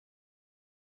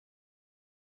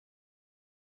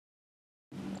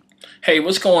Hey,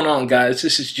 what's going on, guys?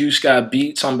 This is Juice Got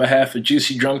Beats on behalf of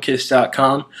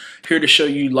JuicyDrumKits.com, here to show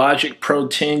you Logic Pro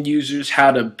 10 users how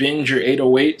to bend your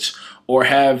 808s or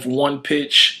have one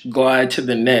pitch glide to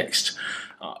the next.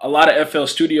 A lot of FL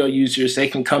Studio users, they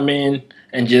can come in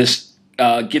and just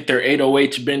get their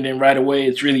 808s bending right away.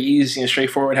 It's really easy and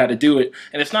straightforward how to do it,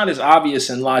 and it's not as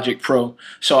obvious in Logic Pro,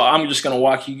 so I'm just going to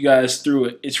walk you guys through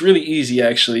it. It's really easy,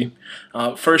 actually.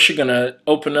 First, you're going to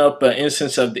open up an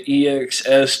instance of the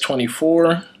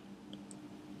EXS24,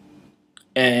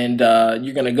 and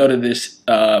you're going to go to this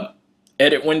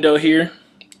edit window here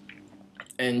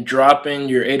and drop in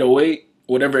your 808,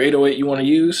 whatever 808 you want to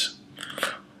use,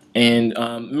 and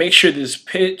make sure this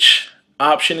pitch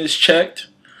option is checked,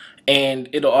 and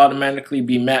it'll automatically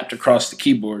be mapped across the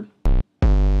keyboard.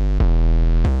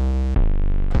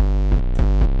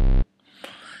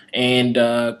 And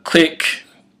click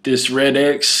this red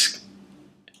X,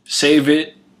 save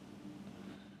it.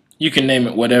 You can name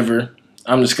it whatever.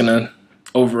 I'm just gonna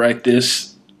overwrite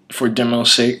this for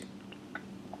demo's sake.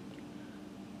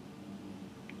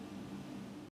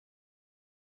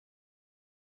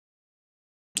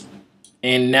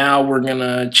 And now we're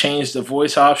gonna change the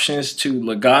voice options to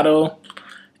legato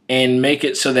and make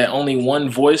it so that only one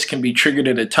voice can be triggered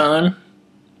at a time.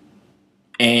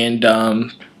 And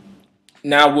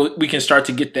now we can start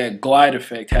to get that glide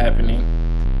effect happening.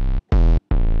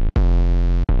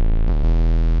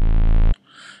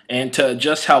 And to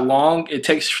adjust how long it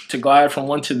takes to glide from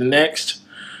one to the next,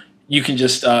 you can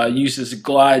just use this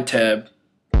glide tab.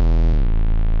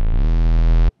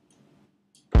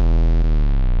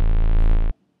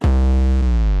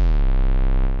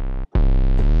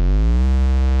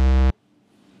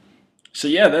 So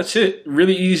yeah, that's it.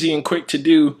 Really easy and quick to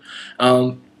do.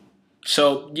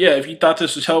 So yeah, if you thought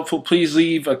this was helpful, please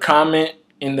leave a comment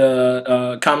in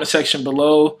the comment section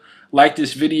below, like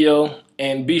this video,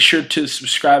 and be sure to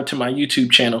subscribe to my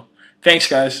YouTube channel. Thanks,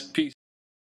 guys. Peace.